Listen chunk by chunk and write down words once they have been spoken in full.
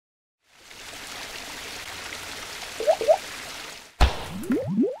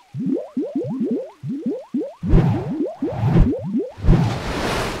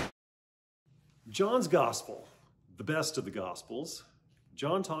John's gospel, the best of the gospels,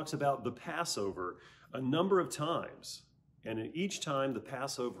 John talks about the Passover a number of times. And in each time the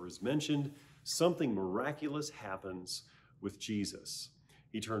Passover is mentioned, something miraculous happens with Jesus.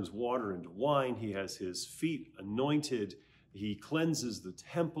 He turns water into wine. He has his feet anointed. He cleanses the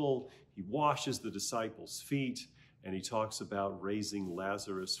temple. He washes the disciples' feet. And he talks about raising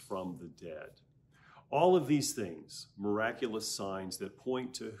Lazarus from the dead. All of these things, miraculous signs that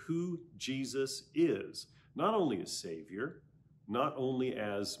point to who Jesus is, not only as Savior, not only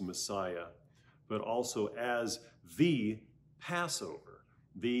as Messiah, but also as the Passover,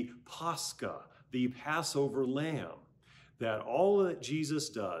 the Pascha, the Passover lamb, that all that Jesus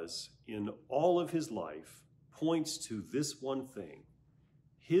does in all of his life points to this one thing,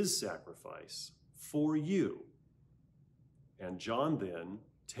 his sacrifice for you. And John then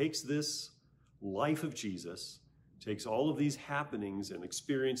takes this life of Jesus, takes all of these happenings and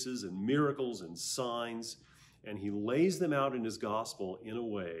experiences and miracles and signs, and he lays them out in his gospel in a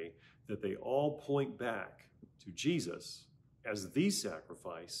way that they all point back to Jesus as the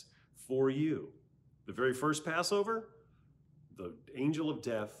sacrifice for you. The very first Passover, the angel of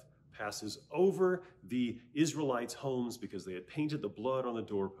death passes over the Israelites' homes because they had painted the blood on the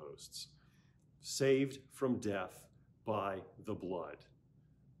doorposts, saved from death by the blood.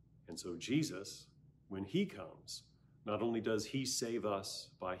 And so Jesus, when he comes, not only does he save us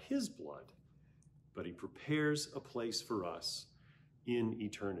by his blood, but he prepares a place for us in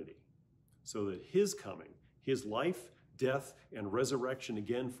eternity so that his coming, his life, death, and resurrection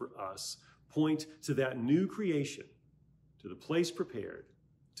again for us point to that new creation, to the place prepared,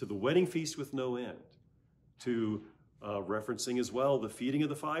 to the wedding feast with no end, to referencing as well the feeding of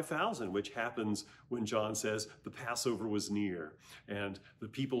the 5,000, which happens when John says the Passover was near, and the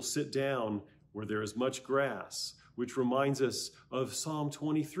people sit down where there is much grass, which reminds us of Psalm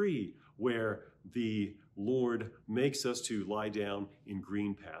 23, where the Lord makes us to lie down in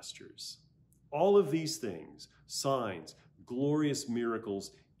green pastures. All of these things, signs, glorious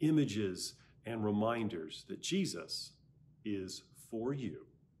miracles, images, and reminders that Jesus is for you.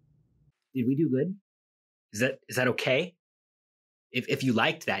 Did we do good? Is that okay? If you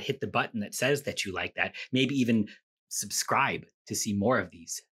liked that, hit the button that says that you like that. Maybe even subscribe to see more of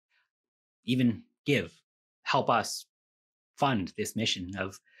these. Even help us fund this mission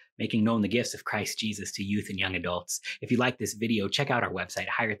of making known the gifts of Christ Jesus to youth and young adults. If you like this video, check out our website,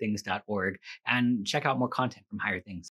 higherthings.org, and check out more content from Higher Things.